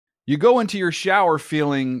You go into your shower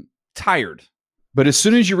feeling tired, but as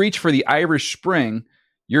soon as you reach for the Irish Spring,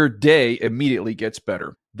 your day immediately gets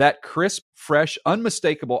better. That crisp, fresh,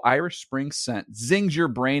 unmistakable Irish Spring scent zings your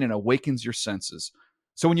brain and awakens your senses.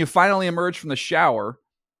 So when you finally emerge from the shower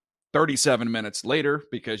 37 minutes later,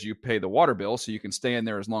 because you pay the water bill so you can stay in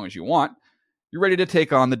there as long as you want, you're ready to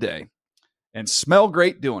take on the day and smell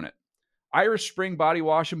great doing it. Irish Spring Body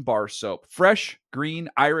Wash and Bar Soap. Fresh, green,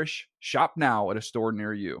 Irish. Shop now at a store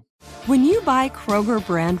near you. When you buy Kroger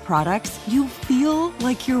brand products, you feel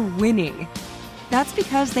like you're winning. That's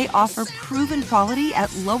because they offer proven quality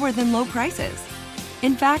at lower than low prices.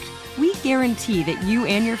 In fact, we guarantee that you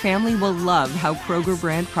and your family will love how Kroger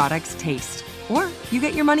brand products taste, or you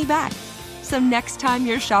get your money back. So next time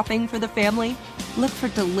you're shopping for the family, look for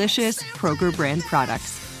delicious Kroger brand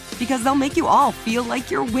products, because they'll make you all feel like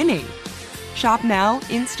you're winning. Shop now,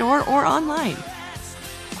 in-store, or online.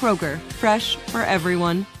 Kroger, fresh for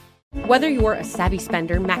everyone. Whether you're a savvy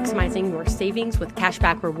spender maximizing your savings with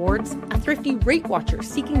cashback rewards, a thrifty rate watcher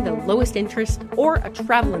seeking the lowest interest, or a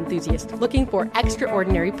travel enthusiast looking for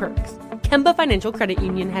extraordinary perks, Kemba Financial Credit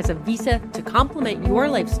Union has a visa to complement your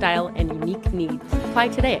lifestyle and unique needs. Apply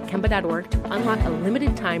today at Kemba.org to unlock a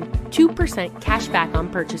limited time 2% cash back on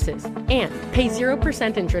purchases and pay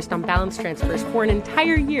 0% interest on balance transfers for an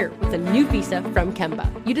entire year with a new visa from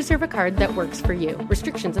Kemba. You deserve a card that works for you.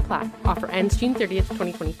 Restrictions apply. Offer ends June 30th,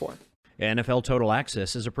 2024. NFL Total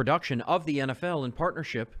Access is a production of the NFL in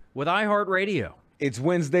partnership with iHeartRadio. It's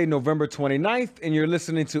Wednesday, November 29th, and you're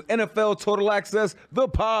listening to NFL Total Access, the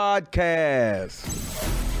podcast.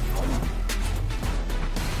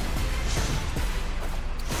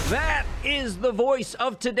 That is the voice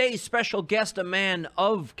of today's special guest, a man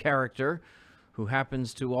of character who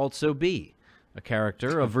happens to also be a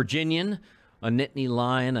character, a Virginian, a Nittany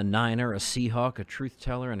Lion, a Niner, a Seahawk, a truth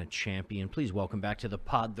teller, and a champion. Please welcome back to the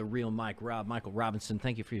pod, the real Michael Robinson.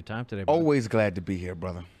 Thank you for your time today, brother. Always glad to be here,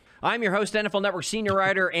 brother. I'm your host, NFL Network senior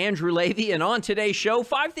writer Andrew Levy, and on today's show,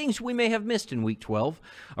 5 things we may have missed in Week 12.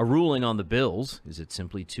 A ruling on the Bills. Is it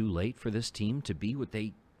simply too late for this team to be what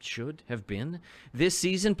they should have been this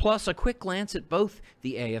season? Plus, a quick glance at both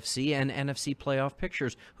the AFC and NFC playoff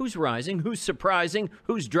pictures. Who's rising, who's surprising,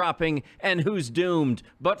 who's dropping, and who's doomed?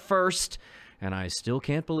 But first, and I still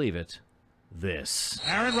can't believe it, this.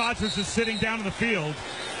 Aaron Rodgers is sitting down in the field.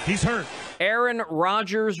 He's hurt. Aaron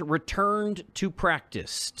Rodgers returned to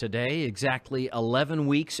practice today, exactly 11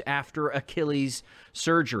 weeks after Achilles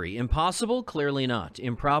surgery. Impossible? Clearly not.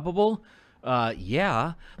 Improbable?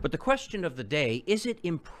 Yeah. But the question of the day, is it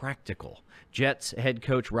impractical? Jets head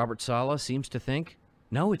coach Robert Saleh seems to think,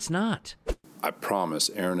 no, it's not. I promise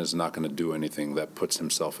Aaron is not going to do anything that puts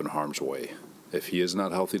himself in harm's way. If he is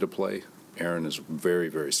not healthy to play, Aaron is very,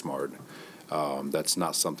 very smart. That's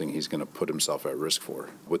not something he's going to put himself at risk for.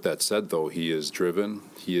 With that said, though, he is driven.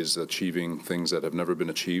 He is achieving things that have never been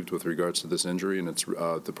achieved with regards to this injury, and it's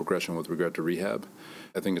the progression with regard to rehab.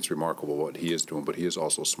 I think it's remarkable what he is doing, but he is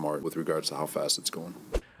also smart with regards to how fast it's going.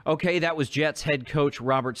 Okay, that was Jets head coach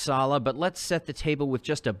Robert Saleh, but let's set the table with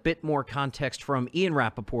just a bit more context from Ian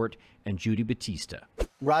Rappaport and Judy Batista.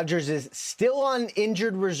 Rodgers is still on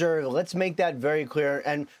injured reserve. Let's make that very clear.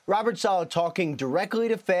 And Robert Saleh talking directly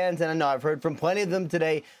to fans, and I know I've heard from plenty of them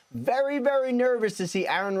today, very, very nervous to see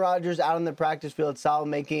Aaron Rodgers out on the practice field. Saleh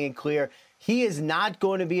making it clear he is not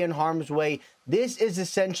going to be in harm's way. This is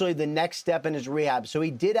essentially the next step in his rehab. So he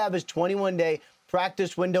did have his 21-day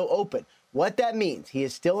practice window open. What that means, he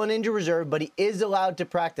is still on injured reserve, but he is allowed to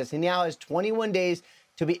practice. He now has 21 days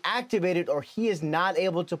to be activated, or he is not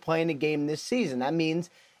able to play in a game this season. That means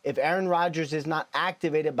if Aaron Rodgers is not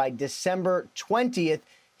activated by December 20th,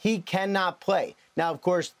 he cannot play. Now, of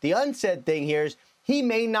course, the unsaid thing here is he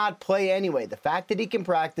may not play anyway. The fact that he can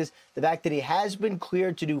practice, the fact that he has been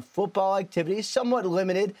cleared to do football activities, somewhat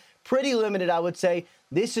limited, pretty limited, I would say.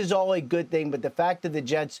 This is all a good thing, but the fact that the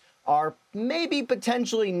Jets are maybe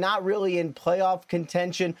potentially not really in playoff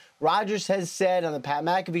contention. Rodgers has said on the Pat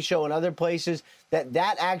McAfee show and other places that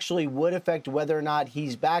that actually would affect whether or not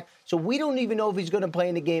he's back. So we don't even know if he's going to play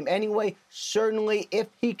in the game anyway. Certainly, if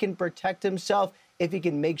he can protect himself, if he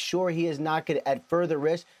can make sure he is not going to at further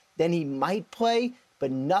risk, then he might play,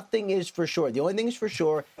 but nothing is for sure. The only thing is for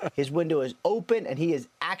sure, his window is open and he is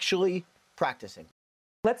actually practicing.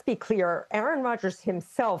 Let's be clear. Aaron Rodgers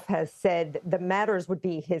himself has said the matters would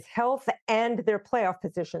be his health and their playoff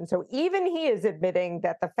position. So even he is admitting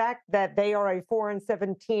that the fact that they are a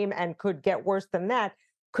 4-7 team and could get worse than that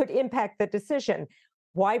could impact the decision.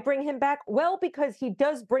 Why bring him back? Well, because he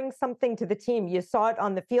does bring something to the team. You saw it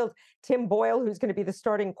on the field. Tim Boyle, who's going to be the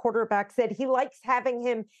starting quarterback, said he likes having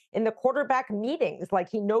him in the quarterback meetings. Like,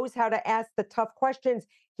 he knows how to ask the tough questions.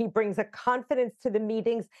 He brings a confidence to the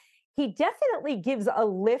meetings. He definitely gives a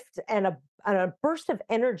lift and a burst of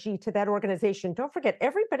energy to that organization. Don't forget,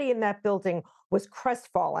 everybody in that building was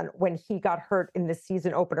crestfallen when he got hurt in the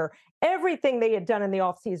season opener. Everything they had done in the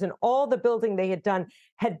offseason, all the building they had done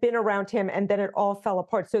had been around him, and then it all fell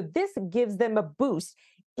apart. So this gives them a boost,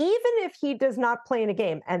 even if he does not play in a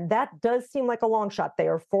game. And that does seem like a long shot. They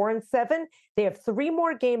are 4-7. They have 3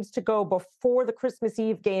 more games to go before the Christmas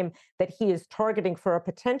Eve game that he is targeting for a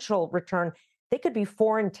potential return. They could be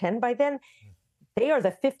 4-10 by then. They are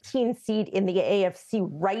the 15 seed in the AFC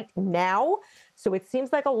right now. So it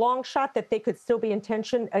seems like a long shot that they could still be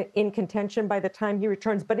in contention by the time he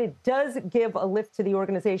returns. But it does give a lift to the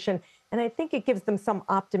organization. And I think it gives them some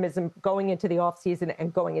optimism going into the offseason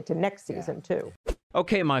and going into next season, too.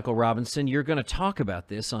 Okay, Michael Robinson, you're going to talk about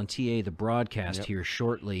this on TA, the broadcast here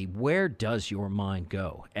shortly. Where does your mind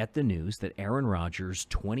go at the news that Aaron Rodgers'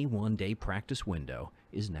 21-day practice window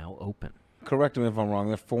is now open? Correct me if I'm wrong.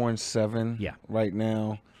 They're 4-7 right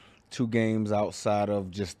now. 2 games outside of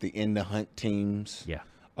just the in the hunt teams. Yeah.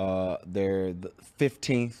 They're the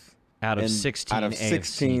 15th out of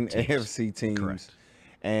 16 AFC teams. Correct.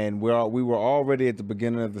 And we were already at the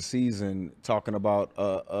beginning of the season talking about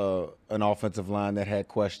an offensive line that had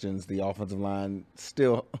questions. The offensive line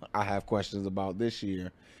still I have questions about this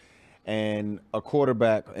year. And a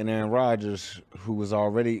quarterback in Aaron Rodgers who was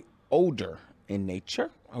already older in nature,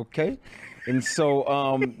 okay? And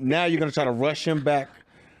so now you're going to try to rush him back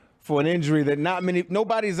for an injury that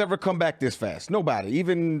nobody's ever come back this fast. Nobody,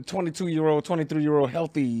 even 22-year-old, 23-year-old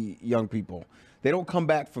healthy young people. They don't come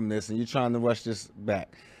back from this, and you're trying to rush this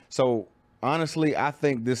back. So, honestly, I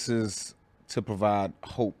think this is to provide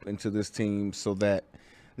hope into this team so that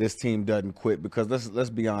this team doesn't quit. Because let's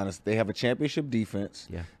be honest, they have a championship defense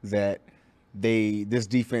that this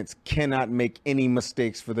defense cannot make any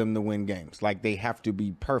mistakes for them to win games. Like, they have to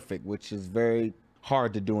be perfect, which is very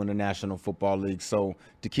hard to do in the National Football League. So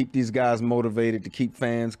to keep these guys motivated, to keep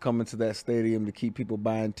fans coming to that stadium, to keep people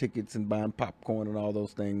buying tickets and buying popcorn and all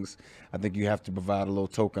those things, I think you have to provide a little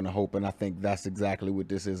token of hope. And I think that's exactly what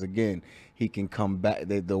this is. Again, he can come back.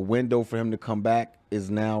 The window for him to come back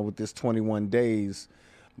is now with this 21 days,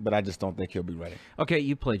 but I just don't think he'll be ready. Okay,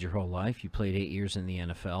 you played your whole life. You played 8 years in the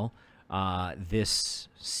NFL. This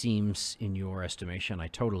seems, in your estimation, I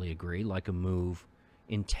totally agree, like a move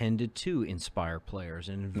intended to inspire players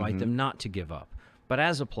and invite them not to give up. But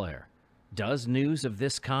as a player, does news of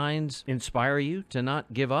this kind inspire you to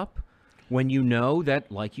not give up when you know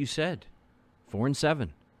that, like you said, 4-7,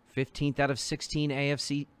 15th out of 16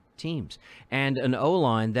 AFC teams, and an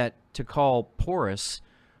O-line that to call porous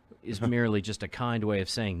is merely just a kind way of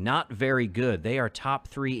saying not very good. They are top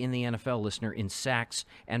 3 in the NFL, listener, in sacks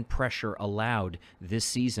and pressure allowed this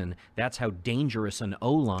season. That's how dangerous an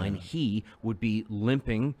O-line he would be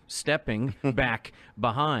limping, stepping back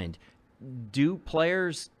behind. Do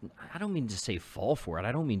players, I don't mean to say fall for it,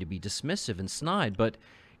 I don't mean to be dismissive and snide, but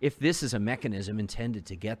if this is a mechanism intended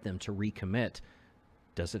to get them to recommit,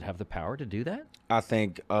 does it have the power to do that? I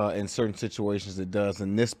think in certain situations it does.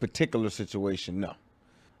 In this particular situation, no.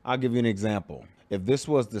 I'll give you an example. If this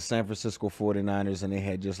was the San Francisco 49ers and they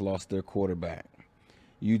had just lost their quarterback,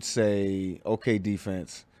 you'd say, okay,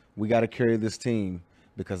 defense, we got to carry this team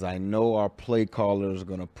because I know our play callers are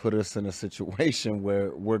going to put us in a situation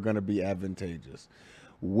where we're going to be advantageous.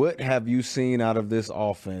 What have you seen out of this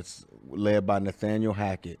offense led by Nathaniel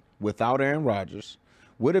Hackett without Aaron Rodgers?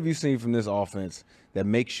 What have you seen from this offense that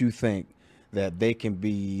makes you think that they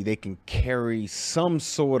can carry some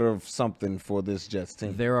sort of something for this Jets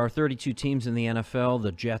team? There are 32 teams in the NFL.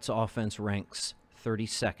 The Jets offense ranks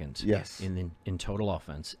 32nd in total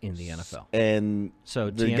offense in the NFL. And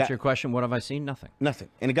so to answer your question, what have I seen? Nothing. Nothing.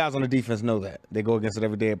 And the guys on the defense know that. They go against it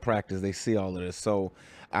every day at practice. They see all of this. So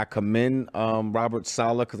I commend Robert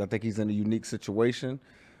Saleh because I think he's in a unique situation.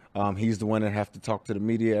 He's the one that have to talk to the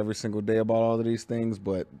media every single day about all of these things,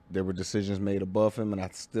 but there were decisions made above him, and I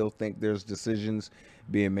still think there's decisions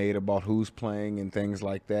being made about who's playing and things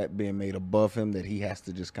like that being made above him that he has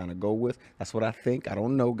to just kind of go with. That's what I think. I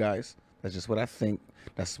don't know, guys. That's just what I think.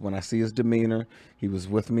 That's when I see his demeanor. He was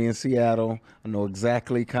with me in Seattle. I know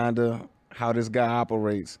exactly kind of how this guy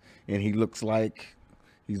operates, and he looks like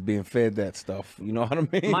he's being fed that stuff. You know what I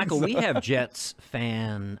mean? Michael, we have Jets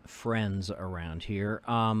fan friends around here.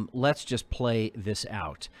 Let's just play this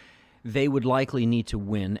out. They would likely need to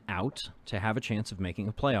win out to have a chance of making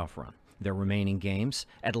a playoff run. their remaining games.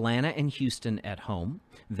 Atlanta and Houston at home,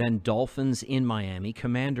 then Dolphins in Miami,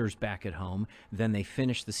 Commanders back at home, then they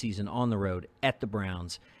finish the season on the road at the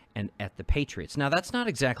Browns and at the Patriots. Now, that's not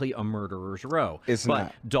exactly a murderer's row. It's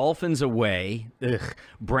not. Dolphins away,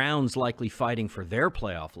 Browns likely fighting for their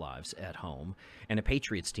playoff lives at home, and a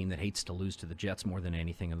Patriots team that hates to lose to the Jets more than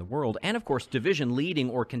anything in the world. And, of course, division-leading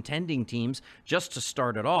or contending teams, just to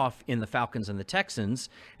start it off, in the Falcons and the Texans.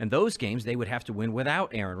 And those games, they would have to win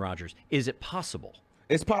without Aaron Rodgers. Is it possible?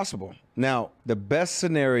 It's possible. Now, the best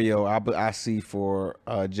scenario I see for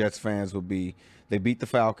Jets fans would be they beat the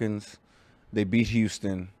Falcons, they beat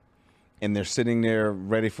Houston, and they're sitting there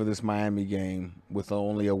ready for this Miami game with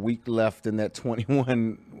only a week left in that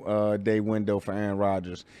 21-day window for Aaron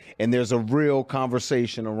Rodgers. And there's a real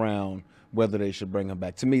conversation around whether they should bring him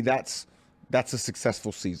back. To me, that's a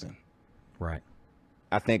successful season. Right.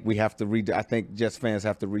 I think we have to I think Jets fans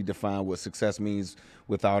have to redefine what success means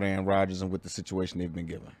without Aaron Rodgers and with the situation they've been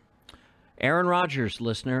given. Aaron Rodgers,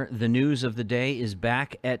 listener, the news of the day is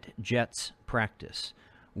back at Jets practice.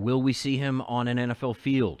 Will we see him on an NFL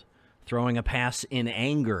field throwing a pass in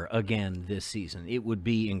anger again this season? It would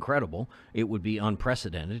be incredible. It would be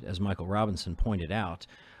unprecedented, as Michael Robinson pointed out.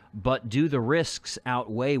 But do the risks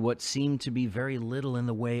outweigh what seem to be very little in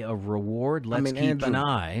the way of reward? Let's keep Andrew, an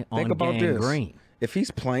eye on think about Gang this. Green. If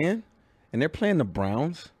he's playing and they're playing the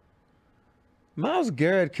Browns, Myles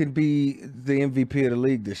Garrett could be the MVP of the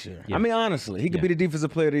league this year. Yeah. I mean, honestly, he could be the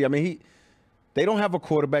defensive player of the year. I mean, they don't have a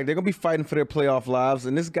quarterback. They're going to be fighting for their playoff lives,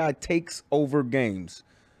 and this guy takes over games.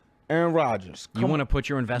 Aaron Rodgers. You want to put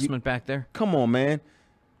your investment back there? Come on, man.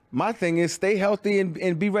 My thing is stay healthy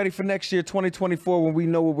and be ready for next year, 2024, when we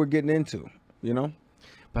know what we're getting into, you know?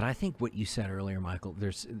 But I think what you said earlier, Michael,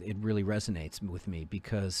 it really resonates with me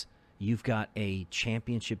because you've got a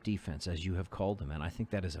championship defense, as you have called them, and I think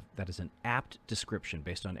that is an apt description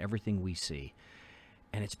based on everything we see.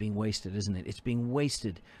 And it's being wasted, isn't it? It's being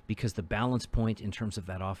wasted because the balance point in terms of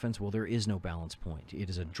that offense, well, there is no balance point. It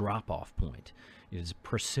is a drop-off point. It is a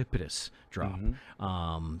precipitous drop.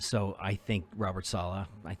 So I think Robert Saleh,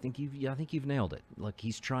 I think you've nailed it. Look,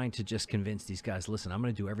 he's trying to just convince these guys, listen, I'm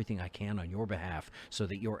going to do everything I can on your behalf so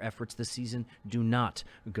that your efforts this season do not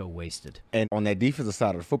go wasted. And on that defensive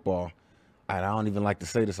side of the football, and I don't even like to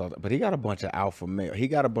say this all the time, but he got a bunch of alpha male. He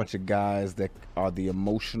got a bunch of guys that are the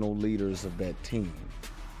emotional leaders of that team.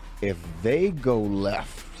 If they go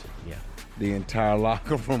left, the entire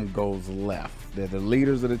locker room goes left. They're the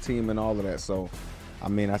leaders of the team and all of that. So, I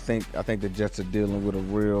mean, I think the Jets are dealing with a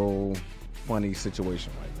real funny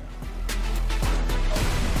situation right now.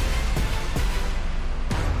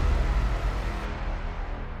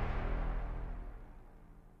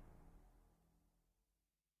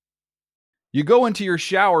 You go into your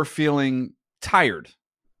shower feeling tired,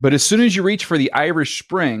 but as soon as you reach for the Irish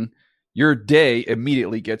Spring, your day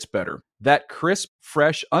immediately gets better. That crisp,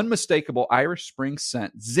 fresh, unmistakable Irish Spring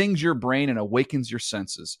scent zings your brain and awakens your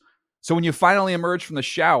senses. So when you finally emerge from the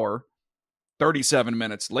shower, 37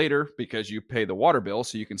 minutes later, because you pay the water bill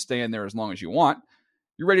so you can stay in there as long as you want,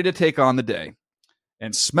 you're ready to take on the day.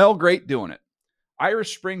 And smell great doing it.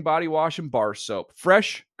 Irish Spring Body Wash and Bar Soap.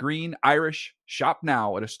 Fresh, green, Irish. Shop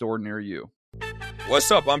now at a store near you.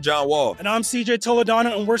 What's up? I'm John Wall. And I'm CJ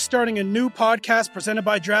Toledano, and we're starting a new podcast presented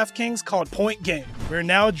by DraftKings called Point Game. We're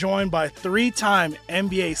now joined by three-time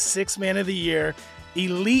NBA Sixth Man of the Year,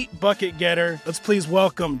 elite bucket getter. Let's please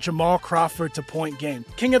welcome Jamal Crawford to Point Game.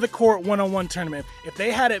 King of the Court one-on-one tournament. If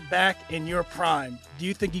they had it back in your prime, do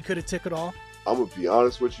you think you could have took it all? I'm going to be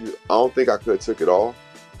honest with you. I don't think I could have took it all,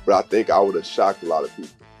 but I think I would have shocked a lot of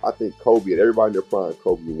people. I think Kobe and everybody in their prime,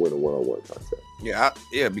 Kobe would win a one-on-one contest. Yeah,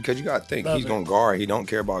 because you got to think, he's going to guard. He don't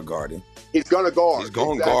care about guarding. He's going to guard. He's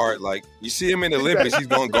going to guard. Like, you see him in the Olympics, he's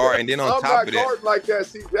going to guard. And then on top of that. I'm not guarding like that,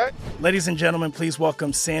 see that? Ladies and gentlemen, please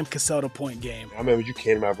welcome Sam Cassell to Point Game. I remember you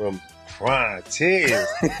came out from prime 10.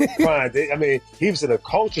 I mean, he was in a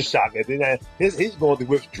culture shock. And then he's going through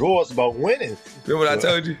withdrawals about winning. Remember what I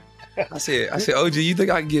told you? I said, OG, you think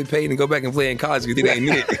I can get paid and go back and play in college because it ain't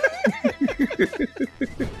it?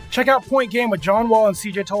 Check out Point Game with John Wall and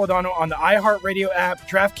CJ Toledano on the iHeartRadio app,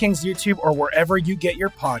 DraftKings YouTube, or wherever you get your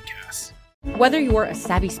podcasts. Whether you're a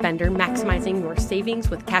savvy spender maximizing your savings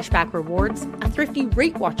with cashback rewards, a thrifty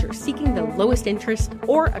rate watcher seeking the lowest interest,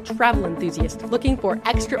 or a travel enthusiast looking for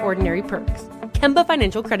extraordinary perks, Kemba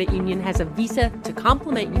Financial Credit Union has a visa to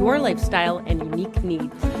complement your lifestyle and unique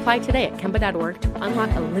needs. Apply today at Kemba.org to unlock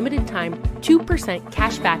a limited time 2%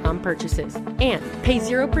 cash back on purchases and pay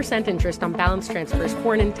 0% interest on balance transfers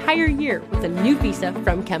for an entire year with a new visa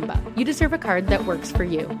from Kemba. You deserve a card that works for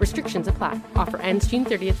you. Restrictions apply. Offer ends June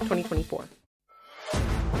 30th, 2024.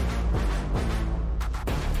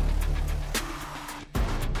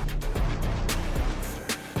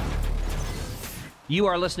 You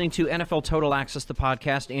are listening to NFL Total Access, the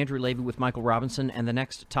podcast. Andrew Levy with Michael Robinson, and the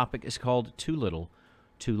next topic is called Too Little,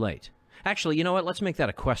 Too Late. Actually, you know what? Let's make that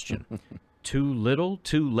a question. Too little,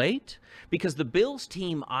 too late? Because the Bills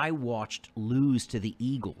team I watched lose to the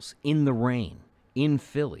Eagles in the rain in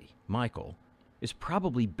Philly, Michael, is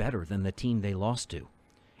probably better than the team they lost to,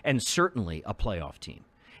 and certainly a playoff team.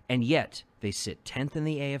 And yet, they sit 10th in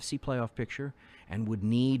the AFC playoff picture and would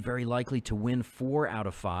need very likely to win 4 out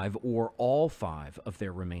of 5 or all 5 of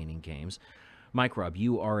their remaining games. Mike Robb,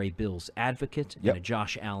 you are a Bills advocate and a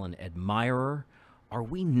Josh Allen admirer. Are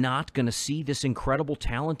we not going to see this incredible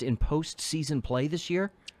talent in postseason play this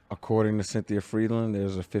year? According to Cynthia Freeland,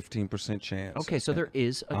 there's a 15% chance. Okay, so there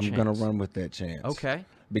is a chance. I'm going to run with that chance. Okay.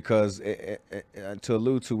 Because to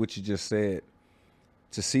allude to what you just said,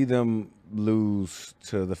 to see them lose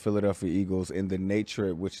to the Philadelphia Eagles in the nature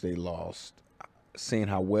at which they lost, seeing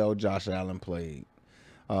how well Josh Allen played,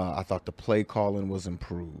 I thought the play calling was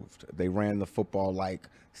improved. They ran the football like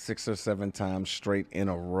 6 or 7 times straight in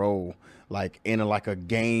a row, like in a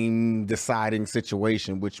game deciding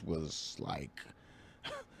situation, which was like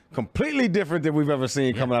completely different than we've ever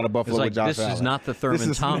seen coming out of Buffalo with Josh Allen. This is not the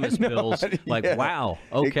Thurman Thomas Bills. Wow.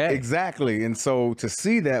 Okay. Exactly. And so to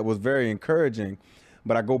see that was very encouraging.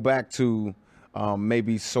 But I go back to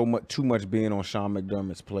maybe too much being on Sean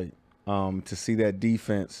McDermott's plate. To see that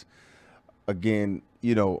defense again,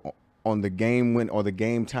 on the game win or the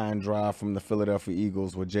game time drive from the Philadelphia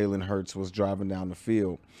Eagles where Jalen Hurts was driving down the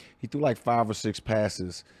field, he threw like 5 or 6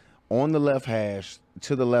 passes on the left hash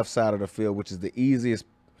to the left side of the field, which is the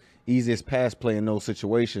easiest pass play in those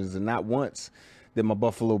situations. And not once did my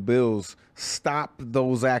Buffalo Bills stop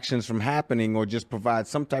those actions from happening or just provide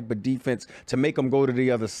some type of defense to make them go to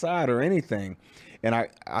the other side or anything. And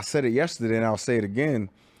I said it yesterday and I'll say it again.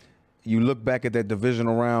 You look back at that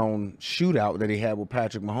divisional round shootout that he had with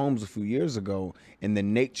Patrick Mahomes a few years ago and the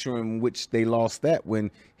nature in which they lost that when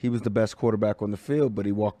he was the best quarterback on the field, but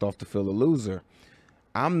he walked off the field a loser.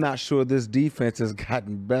 I'm not sure this defense has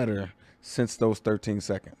gotten better since those 13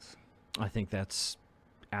 seconds. I think that's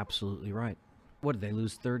absolutely right. What did they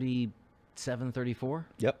lose, 37, 34?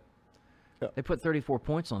 Yep. They put 34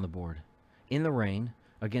 points on the board in the rain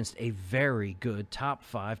against a very good top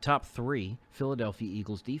 5, top 3 Philadelphia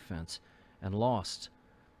Eagles defense and lost.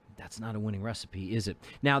 That's not a winning recipe, is it?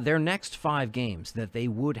 Now, their next 5 games that they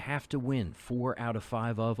would have to win 4 out of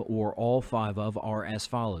 5 of or all 5 of are as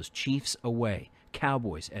follows. Chiefs away,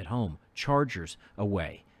 Cowboys at home, Chargers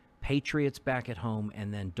away, Patriots back at home,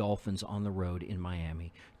 and then Dolphins on the road in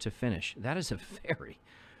Miami to finish. That is a very,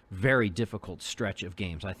 very difficult stretch of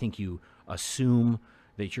games. I think you assume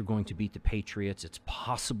that you're going to beat the Patriots. It's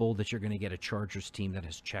possible that you're going to get a Chargers team that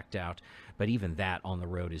has checked out, but even that on the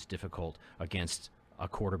road is difficult against a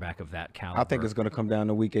quarterback of that caliber. I think it's going to come down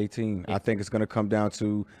to Week 18. I think it's going to come down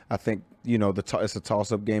to, it's a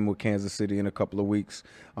toss-up game with Kansas City in a couple of weeks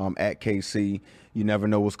at KC. You never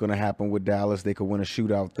know what's going to happen with Dallas. They could win a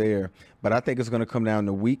shootout there. But I think it's going to come down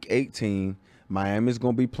to Week 18. Miami's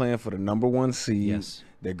going to be playing for the number 1 seed. Yes.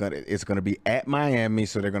 It's going to be at Miami,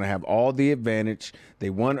 so they're going to have all the advantage.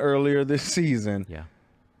 They won earlier this season. Yeah.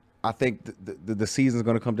 I think the season's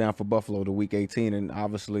going to come down for Buffalo to Week 18, and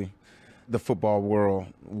obviously the football world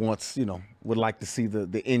would like to see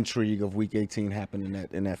the intrigue of Week 18 happen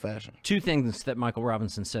in that fashion. 2 things that Michael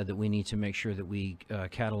Robinson said that we need to make sure that we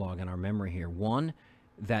catalog in our memory here. One,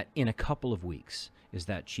 that in a couple of weeks is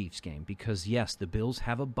that Chiefs game, because yes, the Bills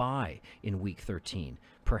have a bye in Week 13.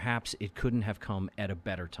 Perhaps it couldn't have come at a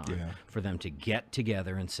better time for them to get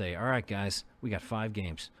together and say, all right, guys, we got 5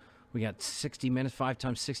 games. We got 60 minutes, 5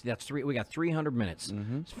 times 60. That's 3. We got 300 minutes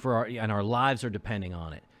and our lives are depending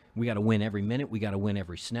on it. We got to win every minute. We got to win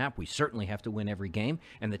every snap. We certainly have to win every game.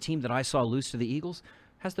 And the team that I saw lose to the Eagles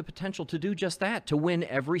has the potential to do just that, to win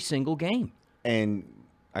every single game. And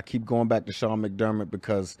I keep going back to Sean McDermott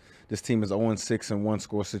because this team is 0-6 in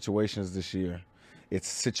one-score situations this year. It's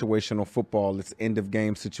situational football. It's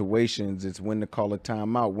end-of-game situations. It's when to call a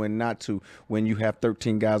timeout, when not to, when you have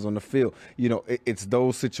 13 guys on the field. It's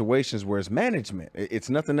those situations where it's management. It's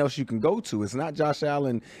nothing else you can go to. It's not Josh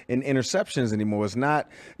Allen in interceptions anymore. It's not,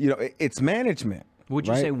 it's management. Would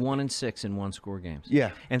you say 1-6 in one-score games?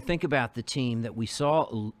 Yeah. And think about the team that we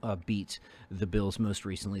saw beat the Bills most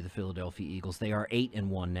recently, the Philadelphia Eagles. They are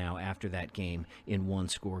 8-1 now after that game in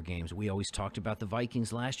one-score games. We always talked about the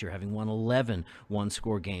Vikings last year having won 11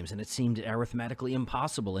 one-score games, and it seemed arithmetically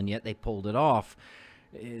impossible, and yet they pulled it off.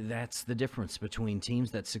 That's the difference between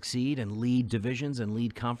teams that succeed and lead divisions and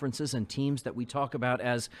lead conferences and teams that we talk about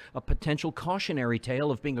as a potential cautionary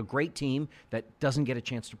tale of being a great team that doesn't get a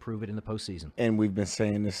chance to prove it in the postseason. And we've been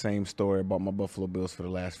saying the same story about my Buffalo Bills for the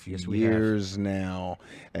last few Yes, we years now.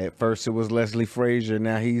 At first it was Leslie Frazier.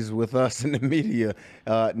 Now he's with us in the media.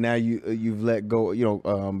 Now you've let go.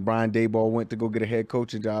 Brian Daboll went to go get a head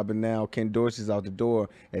coaching job, and now Ken Dorsey's out the door.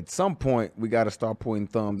 At some point, we got to start pointing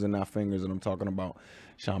thumbs and not fingers, and I'm talking about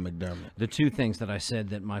Sean McDermott. The two things that I said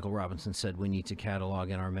that Michael Robinson said we need to catalog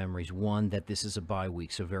in our memories. One, that this is a bye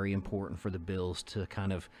week, so very important for the Bills to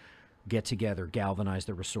kind of get together, galvanize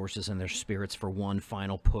their resources and their spirits for one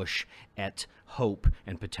final push at hope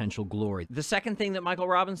and potential glory. The second thing that Michael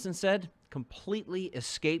Robinson said completely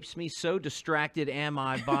escapes me. So distracted am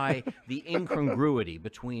I by the incongruity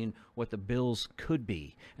between what the Bills could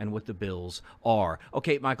be and what the Bills are.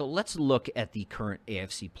 Okay, Michael, let's look at the current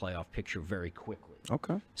AFC playoff picture very quickly.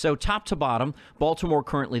 Okay. So top to bottom, Baltimore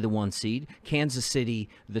currently the 1 seed, Kansas City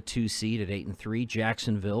the 2 seed at 8-3,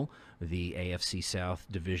 Jacksonville, the AFC South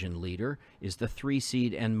division leader, is the 3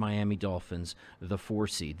 seed, and Miami Dolphins the 4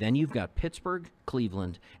 seed. Then you've got Pittsburgh,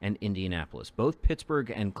 Cleveland, and Indianapolis. Both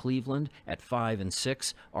Pittsburgh and Cleveland at 5 and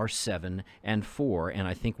 6 are 7 and 4, and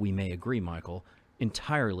I think we may agree, Michael,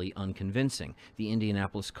 entirely unconvincing. The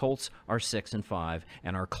Indianapolis Colts are 6 and 5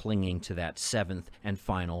 and are clinging to that 7th and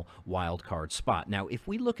final wild card spot. Now, if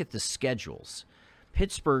we look at the schedules,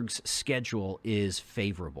 Pittsburgh's schedule is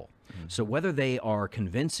favorable. So whether they are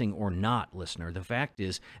convincing or not, listener, the fact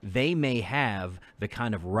is they may have the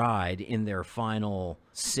kind of ride in their final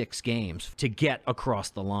 6 games to get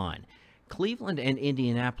across the line. Cleveland and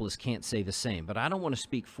Indianapolis can't say the same, but I don't want to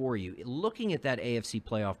speak for you. Looking at that AFC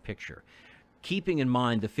playoff picture, keeping in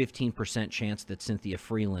mind the 15% chance that Cynthia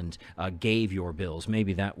Freeland gave your Bills,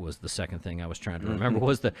 maybe that was the second thing I was trying to remember,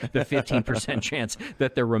 was the 15% chance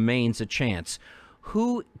that there remains a chance.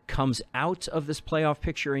 Who comes out of this playoff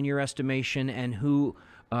picture in your estimation, and who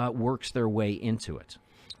works their way into it?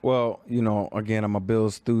 Well, again, I'm a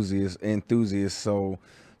Bills enthusiast, so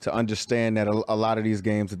to understand that a lot of these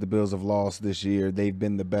games that the Bills have lost this year, they've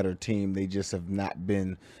been the better team. They just have not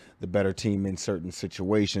been the better team in certain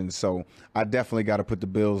situations. So I definitely got to put the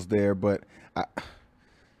Bills there. But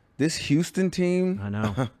this Houston team, I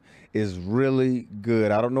know, is really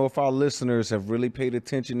good. I don't know if our listeners have really paid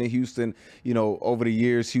attention to Houston. Over the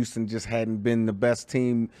years, Houston just hadn't been the best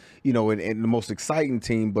team, and the most exciting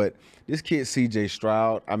team. But this kid, C.J.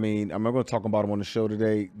 Stroud, I'm not going to talk about him on the show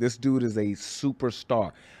today. This dude is a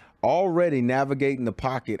superstar. Already navigating the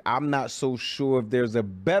pocket. I'm not so sure if there's a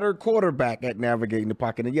better quarterback at navigating the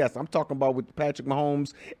pocket. And yes, I'm talking about with Patrick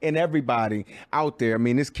Mahomes and everybody out there.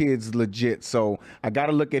 this kid's legit. So I got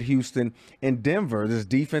to look at Houston and Denver. This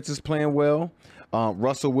defense is playing well.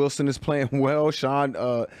 Russell Wilson is playing well. Sean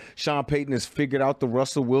Payton has figured out the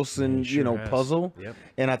Russell Wilson, puzzle. Yep.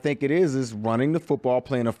 And I think it is running the football,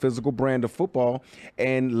 playing a physical brand of football,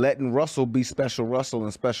 and letting Russell be special Russell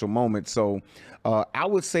in special moments. So I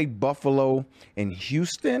would say Buffalo and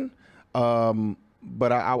Houston.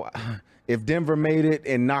 But if Denver made it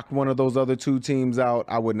and knocked one of those other two teams out,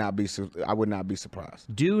 I would not be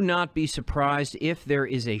surprised. Do not be surprised if there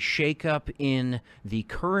is a shakeup in the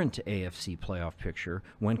current AFC playoff picture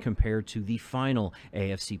when compared to the final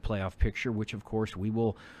AFC playoff picture, which, of course,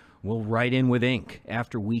 we'll write in with ink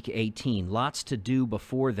after Week 18. Lots to do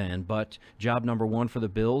before then, but job number 1 for the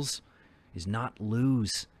Bills is not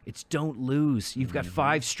lose. It's don't lose. You've got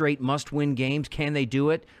 5 straight must-win games. Can they do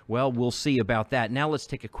it? Well, we'll see about that. Now let's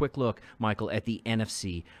take a quick look, Michael, at the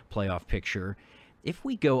NFC playoff picture. If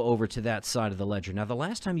we go over to that side of the ledger, now the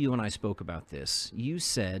last time you and I spoke about this, you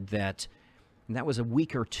said that, and that was a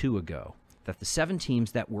week or 2 ago, that the 7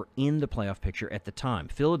 teams that were in the playoff picture at the time,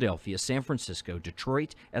 Philadelphia, San Francisco,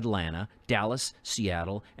 Detroit, Atlanta, Dallas,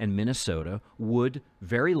 Seattle, and Minnesota, would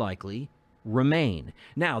very likely remain.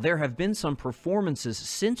 Now, there have been some performances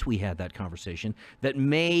since we had that conversation that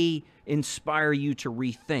may inspire you to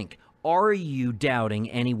rethink. Are you doubting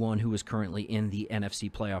anyone who is currently in the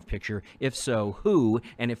NFC playoff picture? If so, who?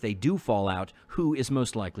 And if they do fall out, who is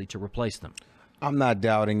most likely to replace them? I'm not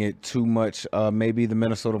doubting it too much. Maybe the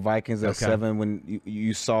Minnesota Vikings at 7 when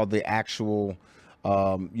you saw the actual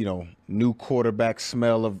new quarterback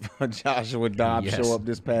smell of Joshua Dobbs show up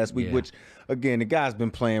this past week, which, again, the guy's been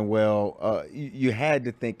playing well. You had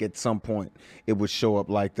to think at some point it would show up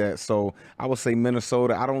like that. So I would say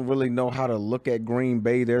Minnesota. I don't really know how to look at Green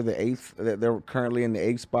Bay. They're the 8th. They're currently in the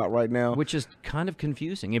 8th spot right now. Which is kind of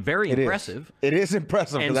confusing and very impressive. It is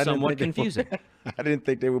impressive. And somewhat confusing. I didn't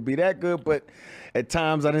think they would be that good, but at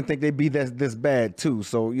times I didn't think they'd be this bad too.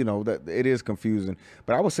 So, that it is confusing.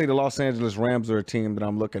 But I would say the Los Angeles Rams are a team that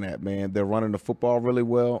I'm looking at, man. They're running the football really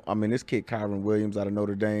well. I mean, this kid Kyron Williams out of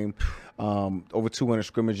Notre Dame, over 200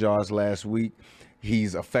 scrimmage yards last week.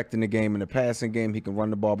 He's affecting the game in the passing game. He can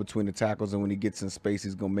run the ball between the tackles, and when he gets in space,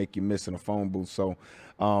 he's going to make you miss in a phone booth. So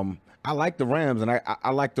I like the Rams, and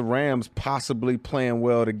I like the Rams possibly playing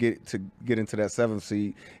well to get into that 7th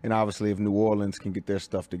seed. And obviously, if New Orleans can get their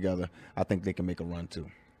stuff together, I think they can make a run too.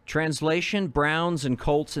 Translation, Browns and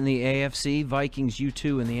Colts in the AFC, Vikings,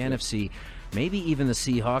 U2 in the NFC. Maybe even the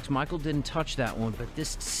Seahawks. Michael didn't touch that one, but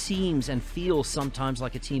this seems and feels sometimes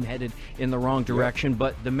like a team headed in the wrong direction.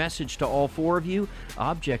 But the message to all four of you,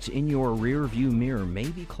 objects in your rear view mirror may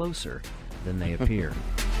be closer than they appear.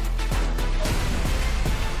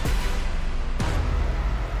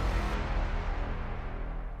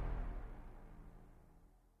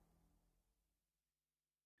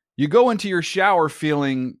 You go into your shower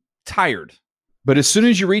feeling tired, but as soon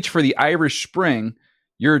as you reach for the Irish Spring,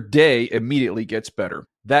 your day immediately gets better.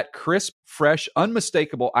 That crisp, fresh,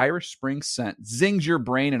 unmistakable Irish Spring scent zings your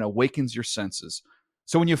brain and awakens your senses.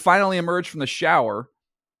 So when you finally emerge from the shower,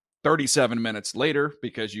 37 minutes later,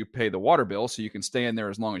 because you pay the water bill so you can stay in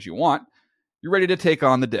there as long as you want, you're ready to take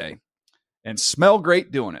on the day. And smell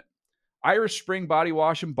great doing it. Irish Spring Body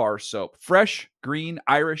Wash and Bar Soap. Fresh, green,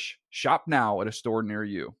 Irish. Shop now at a store near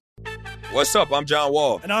you. What's up? I'm John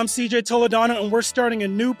Wall. And I'm CJ Toledano, and we're starting a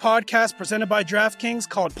new podcast presented by DraftKings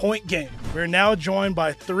called Point Game. We're now joined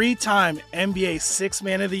by 3-time NBA Sixth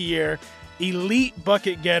Man of the Year, elite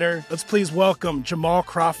bucket getter. Let's please welcome Jamal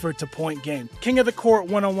Crawford to Point Game. King of the Court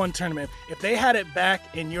one-on-one tournament. If they had it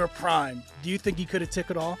back in your prime, do you think you could have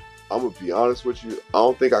took it all? I'm going to be honest with you. I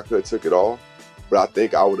don't think I could have took it all, but I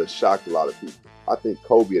think I would have shocked a lot of people. I think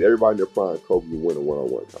Kobe and everybody in their prime, Kobe would win a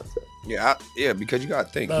one-on-one contest. Yeah, because you got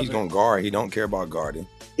to think, he's going to guard. He don't care about guarding.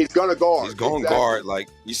 He's going to guard. He's going to guard. Like,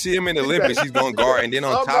 you see him in the Olympics, he's going to guard. And then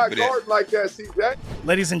on top of that. I'm not guarding like that, CJ.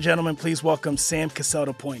 Ladies and gentlemen, please welcome Sam Cassell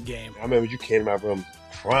to Point Game. I remember you came in my room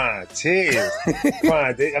crying, tears,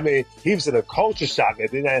 crying. I mean, he was in a culture shock. And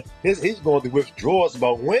then he's going through withdrawals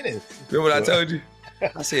about winning. Remember what I told you?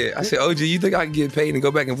 I said, OG, you think I can get paid and go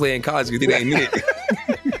back and play in college because it ain't it?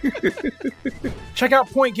 Check out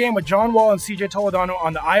Point Game with John Wall and CJ Toledano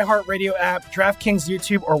on the iHeartRadio app, DraftKings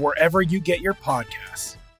YouTube, or wherever you get your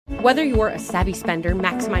podcasts. Whether you're a savvy spender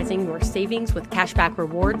maximizing your savings with cashback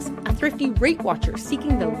rewards, a thrifty rate watcher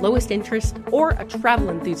seeking the lowest interest, or a travel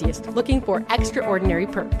enthusiast looking for extraordinary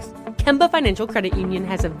perks, Kemba Financial Credit Union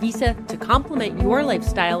has a visa to complement your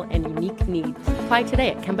lifestyle and unique needs. Apply today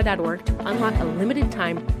at Kemba.org to unlock a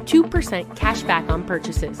limited-time 2% cash back on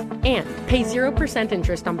purchases and pay 0%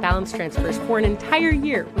 interest on balance transfers for an entire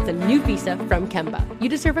year with a new visa from Kemba. You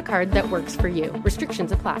deserve a card that works for you.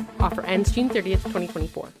 Restrictions apply. Offer ends June 30th,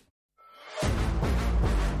 2024.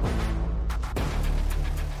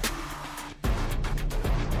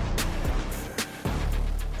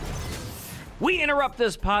 We interrupt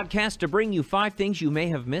this podcast to bring you 5 things you may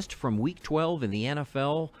have missed from Week 12 in the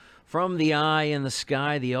NFL. From the eye in the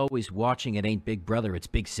sky, the always watching, it ain't Big Brother, it's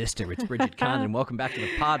Big Sister. It's Bridget Condon. Welcome back to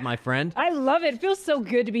the pod, my friend. I love it. It feels so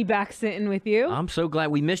good to be back sitting with you. I'm so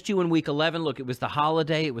glad. We missed you in Week 11. Look, it was the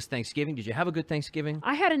holiday. It was Thanksgiving. Did you have a good Thanksgiving?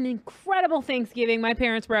 I had an incredible Thanksgiving. My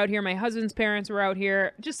parents were out here. My husband's parents were out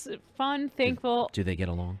here. Just fun, thankful. Do they get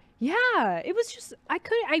along? Yeah, it was just, I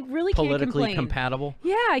really can't complain. Politically compatible?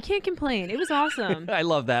 Yeah, I can't complain. It was awesome. I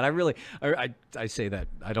love that. I say that.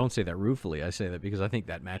 I don't say that ruefully. I say that because I think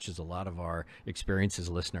that matches a lot of our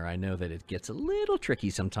experiences, listener. I know that it gets a little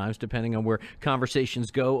tricky sometimes depending on where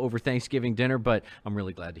conversations go over Thanksgiving dinner, but I'm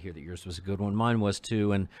really glad to hear that yours was a good one. Mine was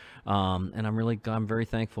too, and I'm very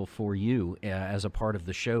thankful for you as a part of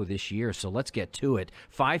the show this year. So let's get to it.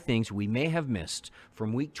 5 things we may have missed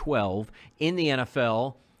from Week 12 in the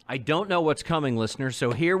NFL. I don't know what's coming, listeners,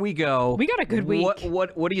 so here we go. We got a good week.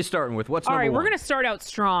 What are you starting with? What's All number right, one? we're going to start out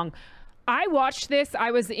strong. I watched this.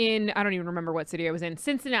 I was in, I don't even remember what city I was in,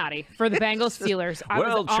 Cincinnati for the Bengals Steelers.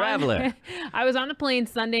 Traveler. I was on the plane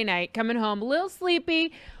Sunday night, coming home, a little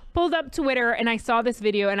sleepy, pulled up Twitter, and I saw this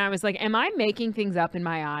video, and I was like, am I making things up in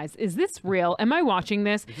my eyes? Is this real? Am I watching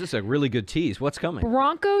this? This is a really good tease. What's coming?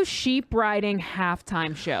 Broncos sheep riding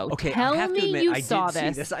halftime show. Okay, Tell I have to me admit, you I saw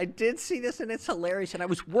did see this. I did see this, and it's hilarious, and I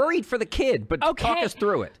was worried for the kid, but talk us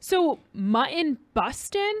through it. So, Mutton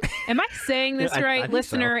Bustin'? Am I saying this right? I think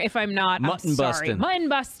Listener, so. If I'm not, Mutton I'm sorry. Bustin'. Mutton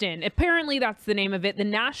Bustin'. Apparently, that's the name of it. The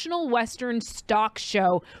National Western Stock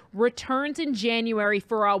Show returns in January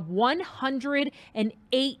for a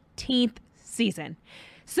 118th season.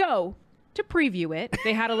 So, to preview it.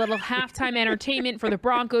 They had a little halftime entertainment for the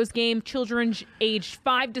Broncos game. Children aged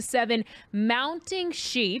 5 to 7 mounting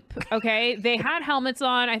sheep. Okay, they had helmets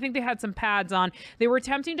on. I think they had some pads on. They were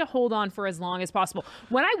attempting to hold on for as long as possible.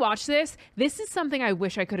 When I watched this is something I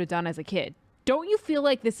wish I could have done as a kid. Don't you feel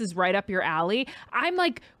like this is right up your alley? I'm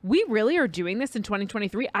like, we really are doing this in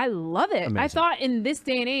 2023. I love it. Amazing. I thought in this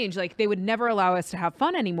day and age, like, they would never allow us to have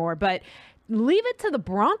fun anymore, but leave it to the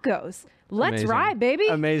Broncos. Let's ride, baby.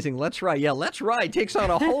 Amazing. Let's ride. Yeah, let's ride takes on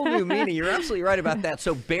a whole new meaning. You're absolutely right about that.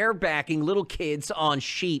 So barebacking little kids on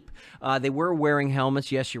sheep. They were wearing helmets.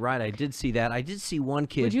 Yes, you're right. I did see that. I did see one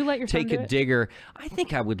kid would you let your take son do a it? digger. I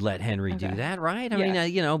think I would let Henry do that, right? I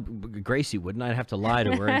mean, Gracie wouldn't. I'd have to lie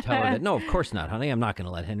to her and tell her that, no, of course not, honey. I'm not going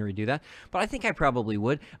to let Henry do that. But I think I probably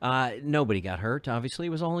would. Nobody got hurt. Obviously,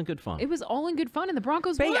 it was all in good fun. It was all in good fun, and the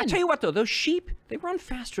Broncos won. I tell you what, though, those sheep, they run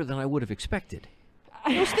faster than I would have expected.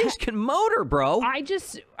 Those things can motor, bro. I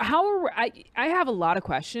have a lot of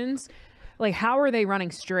questions. Like, how are they running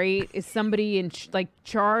straight? Is somebody in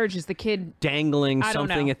charge? Is the kid dangling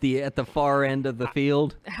something at the far end of the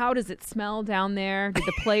field? How does it smell down there? Did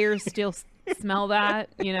the players still smell that?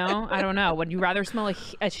 I don't know. Would you rather smell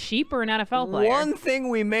a sheep or an NFL player? One thing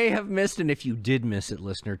we may have missed, and if you did miss it,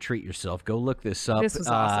 listener, treat yourself. Go look this up. This was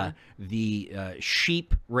awesome. The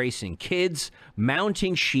sheep racing, kids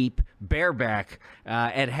mounting sheep bareback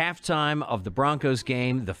at halftime of the Broncos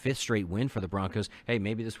game, the 5th straight win for the Broncos. Hey,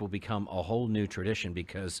 maybe this will become a whole new tradition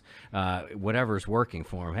because whatever's working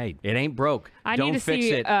for them. Hey, it ain't broke. Don't fix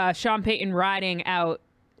it. I need to see Sean Payton riding out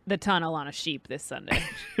the tunnel on a sheep this Sunday.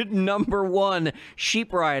 Number 1,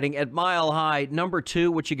 sheep riding at Mile High. Number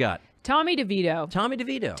 2, what you got? Tommy DeVito. Tommy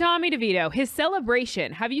DeVito. His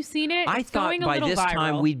celebration. Have you seen it? I thought by this viral.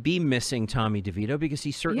 time we'd be missing Tommy DeVito because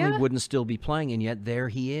he certainly wouldn't still be playing, and yet there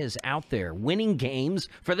he is out there winning games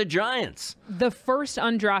for the Giants. The first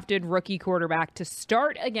undrafted rookie quarterback to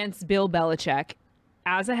start against Bill Belichick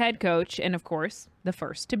as a head coach, and of course, the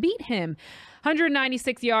first to beat him.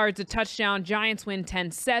 196 yards, a touchdown. Giants win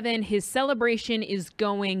 10-7. His celebration is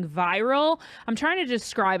going viral. I'm trying to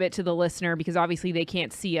describe it to the listener because obviously they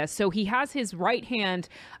can't see us. So he has his right hand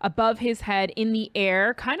above his head in the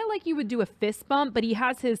air, kind of like you would do a fist bump, but he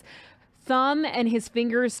has his thumb and his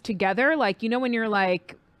fingers together, like, when you're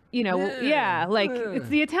like, it's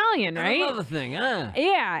the Italian, right? Another thing, huh?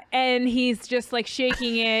 Yeah, and he's just like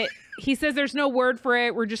shaking it. He says there's no word for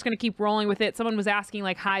it. We're just going to keep rolling with it. Someone was asking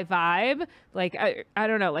like high vibe. Like, I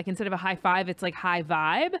don't know, like instead of a high five, it's like high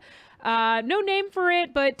vibe. No name for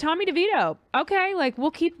it, but Tommy DeVito. Okay, like we'll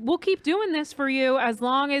keep doing this for you as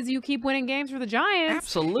long as you keep winning games for the Giants.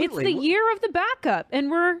 Absolutely. It's the year of the backup,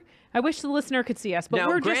 and I wish the listener could see us, but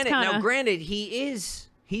granted,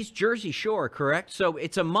 he's Jersey Shore, correct? So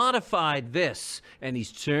it's a modified this, and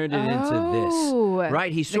he's turned it into this.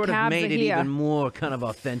 Right? He sort of made it even more kind of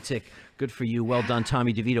authentic. Good for you. Well done,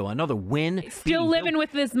 Tommy DeVito. Another win. Still living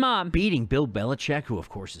with his mom. Beating Bill Belichick, who, of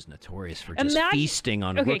course, is notorious for just feasting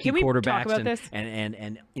on rookie quarterbacks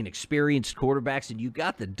and inexperienced quarterbacks, and you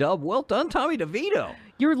got the dub. Well done, Tommy DeVito.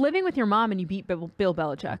 You're living with your mom, and you beat Bill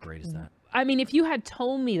Belichick. How great is that? I mean, if you had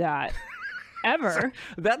told me that... ever.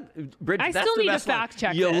 Bridget, I still need to fact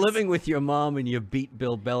check You're this. living with your mom and you beat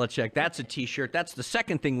Bill Belichick. That's a T-shirt. That's the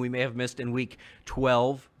second thing we may have missed in Week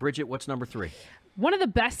 12. Bridget, what's number 3? One of the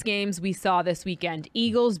best games we saw this weekend,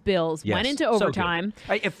 Eagles-Bills, went into overtime.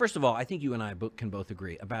 So first of all, I think you and I can both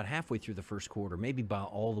agree, about halfway through the first quarter, maybe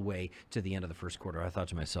about all the way to the end of the first quarter, I thought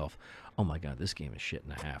to myself, oh my God, this game is shit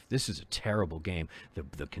and a half. This is a terrible game.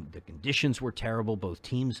 The conditions were terrible. Both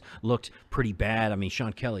teams looked pretty bad. I mean,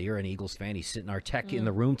 Sean Kelly, you're an Eagles fan. He's sitting, our tech in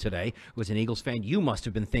the room today was an Eagles fan. You must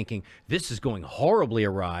have been thinking, this is going horribly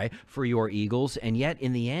awry for your Eagles, and yet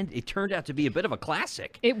in the end, it turned out to be a bit of a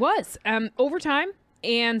classic. It was. Overtime.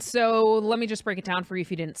 And so let me just break it down for you if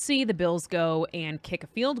you didn't see. The Bills go and kick a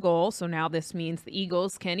field goal. So now this means the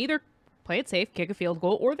Eagles can either play it safe, kick a field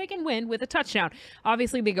goal, or they can win with a touchdown.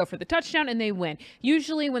 Obviously, they go for the touchdown and they win.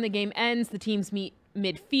 Usually when the game ends, the teams meet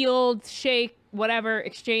midfield, shake, whatever,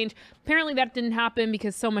 exchange. Apparently that didn't happen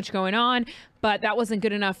because so much going on, but that wasn't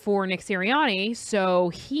good enough for Nick Sirianni. So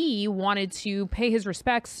he wanted to pay his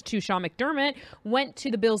respects to Sean McDermott, went to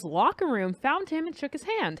the Bills locker room, found him, and shook his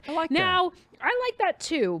hand. I like that. I like that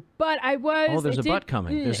too, but I was... Oh, there's a butt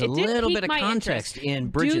coming. There's a little bit of context in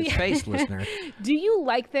Bridget's face, listener. Do you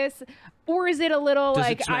like this? Or is it a little Does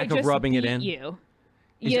like, it smack I just of rubbing beat it in? You?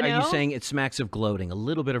 Are you saying it smacks of gloating? A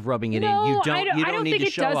little bit of rubbing it in. No, You don't I don't need think to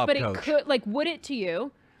it show does, up, but Coach. it could. Like, would it to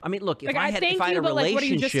you? I mean, look, if Like, I I had thank if I had you, a but, like, what are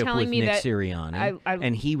you just relationship telling with me Nick that Sirianni I-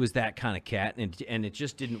 and he was that kind of cat and it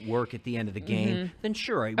just didn't work at the end of the game, then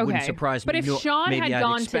sure, it wouldn't surprise but me. if No, Sean maybe had I'd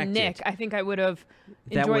gone to expect Nick, it. I think I would have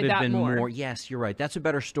That enjoyed would have that been more. Yes, you're right. That's a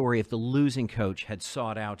better story if the losing coach had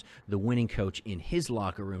sought out the winning coach in his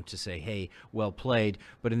locker room to say, hey, well played.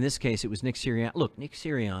 But in this case, it was Nick Sirianni. Look, Nick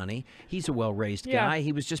Sirianni, he's a well-raised guy.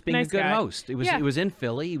 He was just being Nice a good guy. host. It was in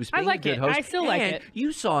Philly. He was I being like a good it. host. I still like And it.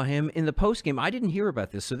 you saw him in the postgame. I didn't hear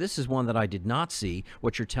about this, so this is one that I did not see,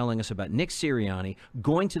 what you're telling us about Nick Sirianni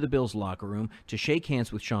going to the Bills locker room to shake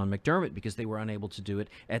hands with Sean McDermott because they were unable to do it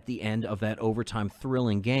at the end of that overtime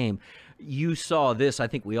thrilling game. You saw this, I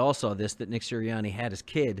think we all saw this, that Nick Sirianni had his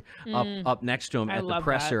kid up next to him I at the love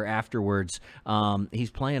presser afterwards.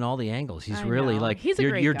 He's playing all the angles. He's I really know. like, He's a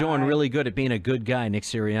great you're doing guy. really good at being a good guy, Nick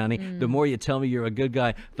Sirianni. The more you tell me you're a good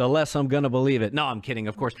guy, the less I'm going to believe it. No, I'm kidding,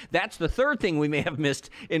 of course. That's the third thing we may have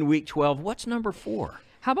missed in Week 12. What's number 4?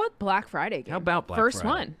 How about Black Friday game? How about Black First Friday?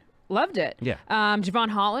 one. Loved it. Yeah. Javon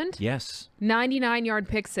Holland. Yes. 99-yard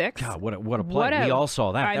pick six. God, what a play. We all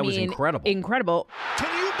saw that. That was incredible. Incredible. Can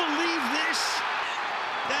you believe this?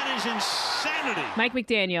 That is insanity. Mike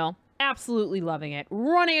McDaniel, absolutely loving it.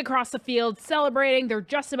 Running across the field, celebrating. They're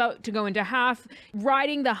just about to go into half,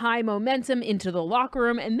 riding the high momentum into the locker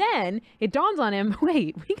room. And then it dawns on him,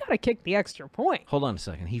 wait, we got to kick the extra point. Hold on a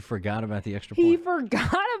second. He forgot about the extra He point.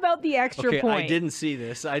 forgot about the extra point. I didn't see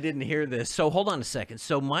this. I didn't hear this. So hold on a second.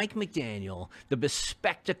 So Mike McDaniel, the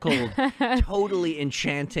bespectacled, totally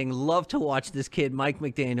enchanting, love to watch this kid, Mike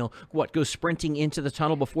McDaniel, go sprinting into the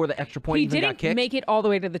tunnel before the extra point He even got didn't kicked? make it all the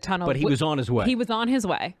way to the tunnel. But he was on his way. He was on his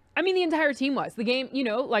way. I mean, the entire team was. The game,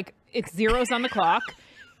 like it's zeros on the clock.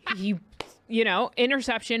 He,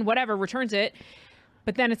 interception, whatever, returns it.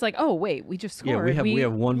 But then it's like, oh, wait, we just scored. Yeah, we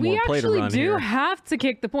have one more play to run We actually do here. have to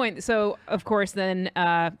kick the point. So, of course, then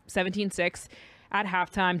 17-6 at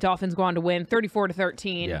halftime. Dolphins go on to win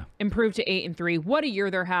 34-13. Yeah. Improve to 8-3. What a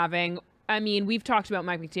year they're having. I mean, we've talked about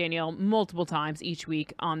Mike McDaniel multiple times each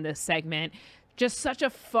week on this segment. Just such a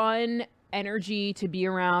fun energy to be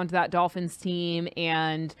around that Dolphins team,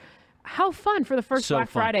 and how fun for the first Black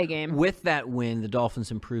Friday game. With that win, the Dolphins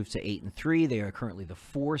improved to 8-3. They are currently the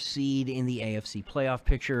 4 seed in the AFC playoff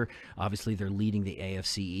picture. Obviously, they're leading the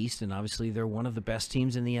AFC East, and obviously they're one of the best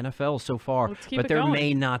teams in the NFL so far. Let's keep but it there going.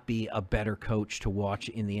 may not be a better coach to watch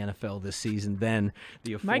in the NFL this season than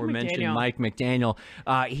the aforementioned Mike McDaniel.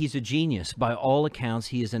 He's a genius. By all accounts,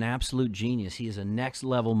 he is an absolute genius. He is a next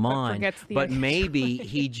level mind. But maybe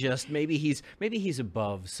he's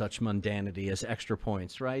above such mundanity as extra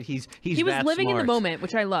points, right? He was living in the smart. moment,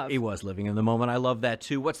 which I love. He was living in the moment. I love that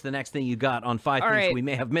too. What's the next thing you got on 5 All things right. we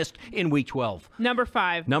may have missed in Week 12? Number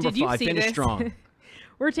 5. Number Did you 5, see finish this? strong.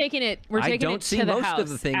 We're taking it. We're taking I don't it see to the most house of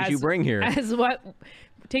the things you bring here.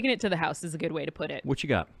 Taking it to the house is a good way to put it. What you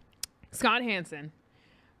got? Scott Hansen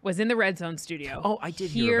was in the Red Zone studio. Oh, I did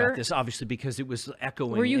hear about this, obviously, because it was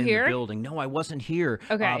echoing Were you in here? the building. No, I wasn't here.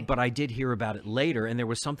 Okay. But I did hear about it later, and there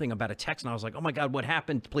was something about a text, and I was like, oh, my God, what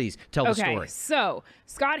happened? Please tell the story. So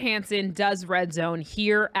Scott Hansen does Red Zone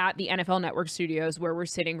here at the NFL Network studios where we're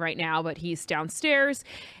sitting right now, but he's downstairs.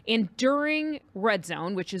 And during Red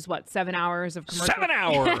Zone, which is 7 hours of commercial 7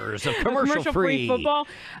 hours of commercial-free football,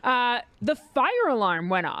 the fire alarm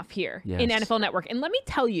went off here in Yes. NFL Network. And let me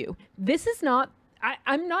tell you, this is not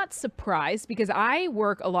I'm not surprised because I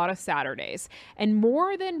work a lot of Saturdays, and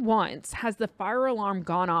more than once has the fire alarm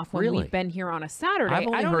gone off when Really? we've been here on a Saturday. I've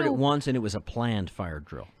only I don't heard know, it once, and it was a planned fire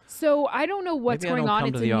drill. So I don't know what's Maybe I going don't on. come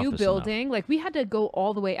It's to a the new office building. Like we had to go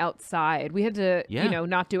all the way outside. We had to, Yeah.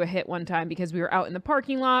 not do a hit one time because we were out in the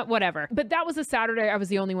parking lot, whatever. But that was a Saturday. I was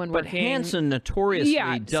the only one But working. Hansen notoriously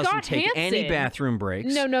doesn't Scott take any Hansen. bathroom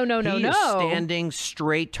breaks. No. He is standing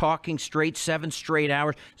straight, talking straight, 7 straight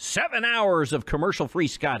hours. 7 hours of commercial-free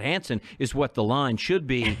Scott Hansen is what the line should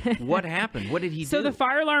be. What happened? What did he do? So the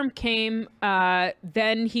fire alarm came.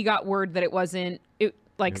 Then he got word that it wasn't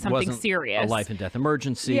something wasn't serious. A life and death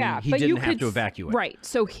emergency. Yeah, he but you didn't have could to evacuate. Right.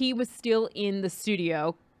 So he was still in the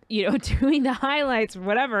studio, doing the highlights or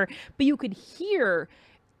whatever, but you could hear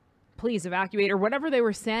please evacuate or whatever they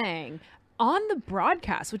were saying on the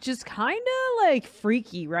broadcast, which is kind of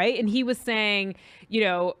freaky, right? And he was saying,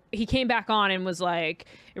 he came back on and was like,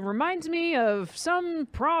 it reminds me of some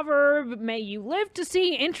proverb, may you live to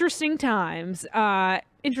see interesting times.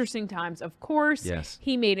 Interesting times, of course. Yes.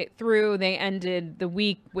 He made it through. They ended the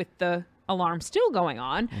week with the alarm still going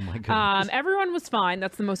on. Oh my goodness. Everyone was fine.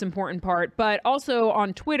 That's the most important part. But also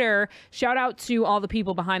on Twitter, shout out to all the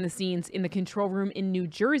people behind the scenes in the control room in New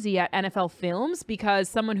Jersey at NFL Films, because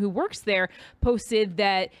someone who works there posted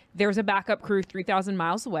that there's a backup crew 3,000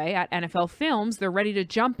 miles away at NFL Films. They're ready to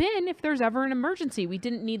jump in if there's ever an emergency. We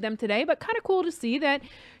didn't need them today, but kind of cool to see that,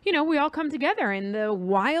 you know, we all come together in the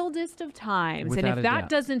wildest of times. Without and if a that doubt.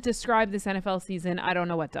 doesn't describe this NFL season, I don't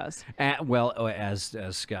know what does. Well, as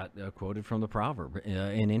Scott quoted from the proverb,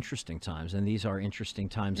 in interesting times, and these are interesting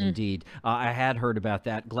times indeed. I had heard about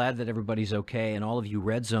that. Glad that everybody's okay, and all of you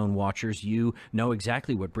Red Zone watchers, you know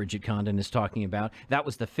exactly what Bridget Condon is talking about. That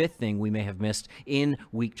was the fifth thing we may have missed in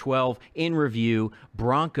Week 12. In review,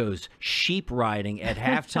 Broncos sheep riding at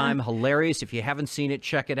halftime. Hilarious. If you haven't seen it,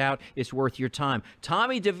 check it out. It's worth your time.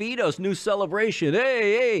 Tommy DeVito's new celebration.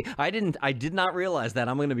 Hey. I did not realize that.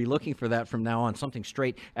 I'm going to be looking for that from now on. Something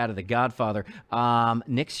straight out of The Godfather.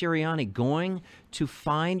 Nick Sirianni going to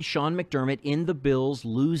find Sean McDermott in the Bills'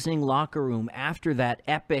 losing locker room after that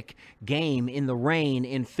epic game in the rain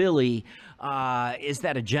in Philly. Is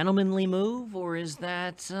that a gentlemanly move, or is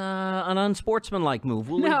that an unsportsmanlike move?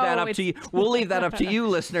 We'll leave that up to you. We'll leave that up to you,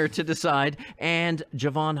 listener, to decide. And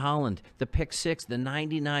Javon Holland, the pick six, the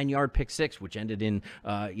 99-yard pick six, which ended in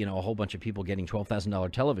a whole bunch of people getting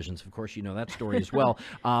 $12,000 televisions. Of course, you know that story as well.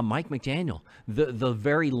 Mike McDaniel, the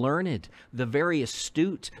very learned, the very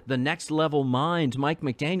astute, the next level mind, Mike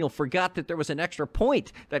McDaniel forgot that there was an extra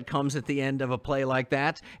point that comes at the end of a play like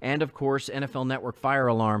that. And of course, NFL Network fire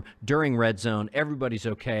alarm during Red Zone. Everybody's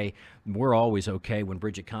okay. We're always okay when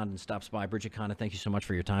Bridget Condon stops by. Bridget Condon, thank you so much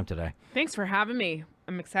for your time today. Thanks for having me.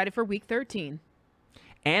 I'm excited for Week 13.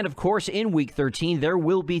 And, of course, in Week 13, there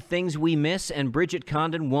will be things we miss, and Bridget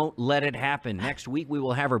Condon won't let it happen. Next week, we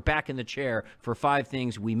will have her back in the chair for 5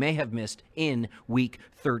 things we may have missed in Week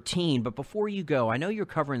 13. But before you go, I know you're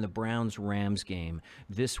covering the Browns-Rams game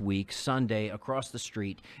this week, Sunday, across the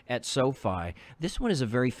street at SoFi. This one is a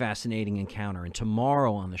very fascinating encounter, and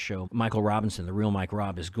tomorrow on the show, Michael Robinson, the real Mike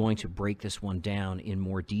Robb, is going to break this one down in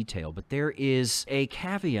more detail. But there is a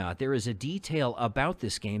caveat, there is a detail about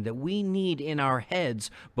this game that we need in our heads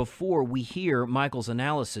before we hear Michael's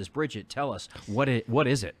analysis. Bridget, tell us, what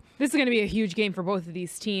is it? This is going to be a huge game for both of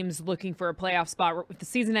these teams looking for a playoff spot. If the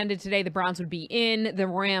season ended today, the Browns would be in, the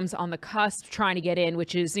Rams on the cusp trying to get in,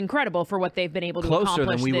 which is incredible for what they've been able to Closer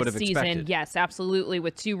accomplish than we would this have season. expected. Yes, absolutely,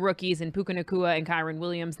 with 2 rookies in Puka Nacua and Kyron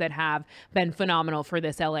Williams that have been phenomenal for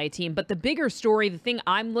this LA team. But the bigger story, the thing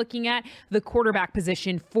I'm looking at, the quarterback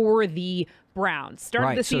position for the Browns.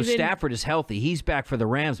 Started the season. So Stafford is healthy. He's back for the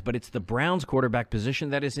Rams, but it's the Browns quarterback position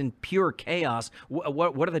that is in pure chaos.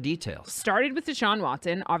 What are the details? Started with Deshaun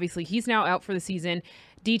Watson. Obviously, he's now out for the season.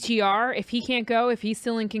 DTR, if he can't go, if he's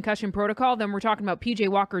still in concussion protocol, then we're talking about PJ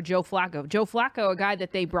Walker, Joe Flacco. Joe Flacco, a guy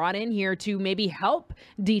that they brought in here to maybe help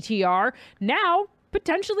DTR. Now,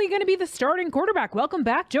 potentially going to be the starting quarterback. Welcome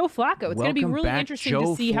back, Joe Flacco. It's going to be really interesting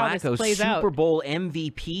to see how this plays out. Super Bowl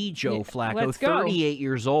MVP Joe Flacco, 38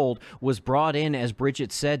 years old, was brought in, as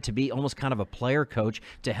Bridget said, to be almost kind of a player coach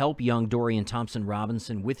to help young Dorian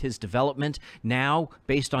Thompson-Robinson with his development. Now,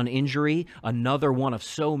 based on injury, another one of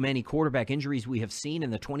so many quarterback injuries we have seen in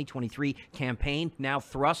the 2023 campaign, now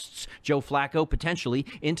thrusts Joe Flacco potentially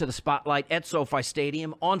into the spotlight at SoFi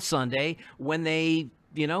Stadium on Sunday when they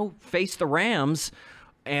face the Rams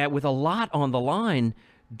with a lot on the line.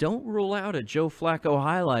 Don't rule out a Joe Flacco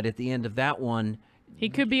highlight at the end of that one. He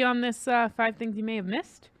could be on this 5 things you may have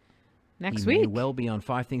missed next week. He may well be on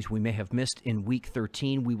 5 things we may have missed in Week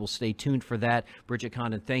 13. We will stay tuned for that. Bridget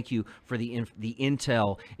Condon, thank you for the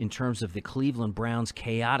intel in terms of the Cleveland Browns'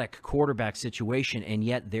 chaotic quarterback situation, and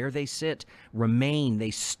yet there they remain.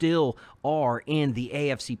 They still are in the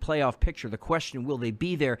AFC playoff picture. The question, will they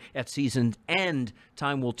be there at season's end?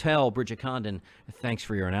 Time will tell. Bridget Condon, thanks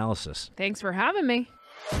for your analysis. Thanks for having me.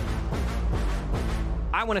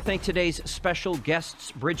 I want to thank today's special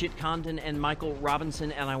guests, Bridget Condon and Michael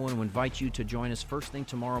Robinson, and I want to invite you to join us first thing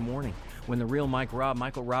tomorrow morning when the real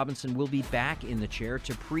Michael Robinson will be back in the chair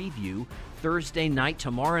to preview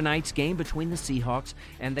tomorrow night's game between the Seahawks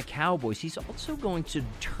and the Cowboys. He's also going to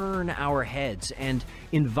turn our heads and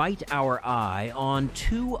invite our eye on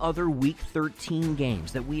 2 other Week 13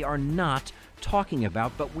 games that we are not talking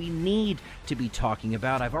about, but we need to be talking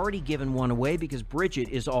about. I've already given one away because Bridget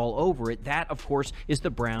is all over it. That, of course, is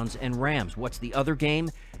the Browns and Rams. What's the other game?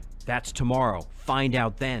 That's tomorrow. Find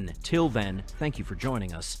out then. Till then, thank you for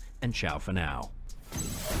joining us, and ciao for now.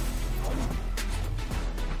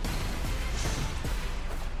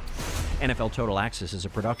 NFL Total Access is a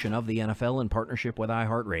production of the NFL in partnership with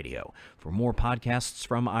iHeartRadio. For more podcasts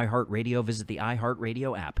from iHeartRadio, visit the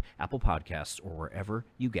iHeartRadio app, Apple Podcasts, or wherever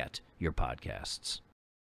you get your podcasts.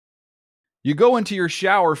 You go into your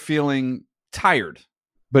shower feeling tired,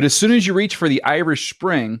 but as soon as you reach for the Irish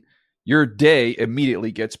Spring, your day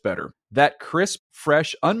immediately gets better. That crisp,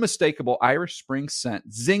 fresh, unmistakable Irish Spring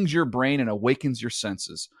scent zings your brain and awakens your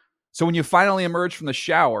senses. So when you finally emerge from the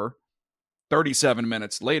shower 37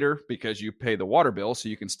 minutes later, because you pay the water bill so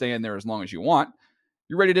you can stay in there as long as you want,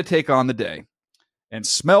 you're ready to take on the day and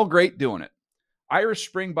smell great doing it. Irish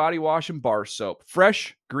Spring Body Wash and Bar Soap.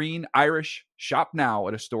 Fresh, green, Irish. Shop now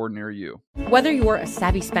at a store near you. Whether you're a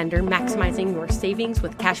savvy spender maximizing your savings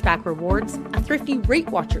with cashback rewards, a thrifty rate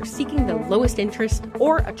watcher seeking the lowest interest,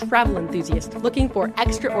 or a travel enthusiast looking for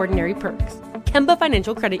extraordinary perks, Kemba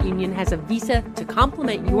Financial Credit Union has a visa to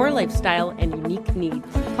complement your lifestyle and unique needs.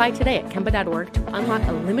 Apply today at Kemba.org to unlock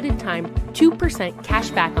a limited time 2%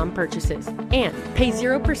 cash back on purchases and pay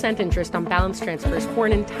 0% interest on balance transfers for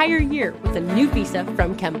an entire year with a new visa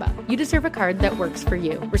from Kemba. You deserve a card that works for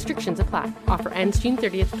you. Restrictions apply. Offer ends June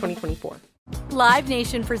 30th, 2024. Live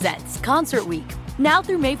Nation presents Concert Week. Now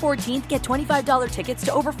through May 14th, get $25 tickets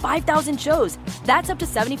to over 5,000 shows. That's up to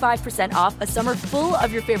 75% off a summer full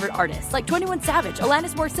of your favorite artists like 21 Savage,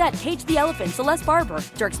 Alanis Morissette, Cage the Elephant, Celeste Barber,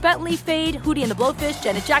 Dierks Bentley, Fade, Hootie and the Blowfish,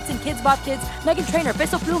 Janet Jackson, Kids Bop Kids, Meghan Trainor,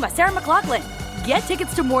 Peso Pluma, Sarah McLachlan. Get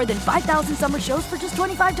tickets to more than 5,000 summer shows for just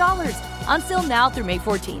 $25. Until now through May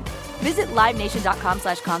 14th. Visit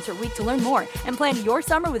livenation.com/Concert Week to learn more and plan your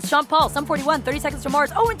summer with Sean Paul, Sum 41, 30 Seconds to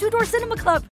Mars, and Two Door Cinema Club.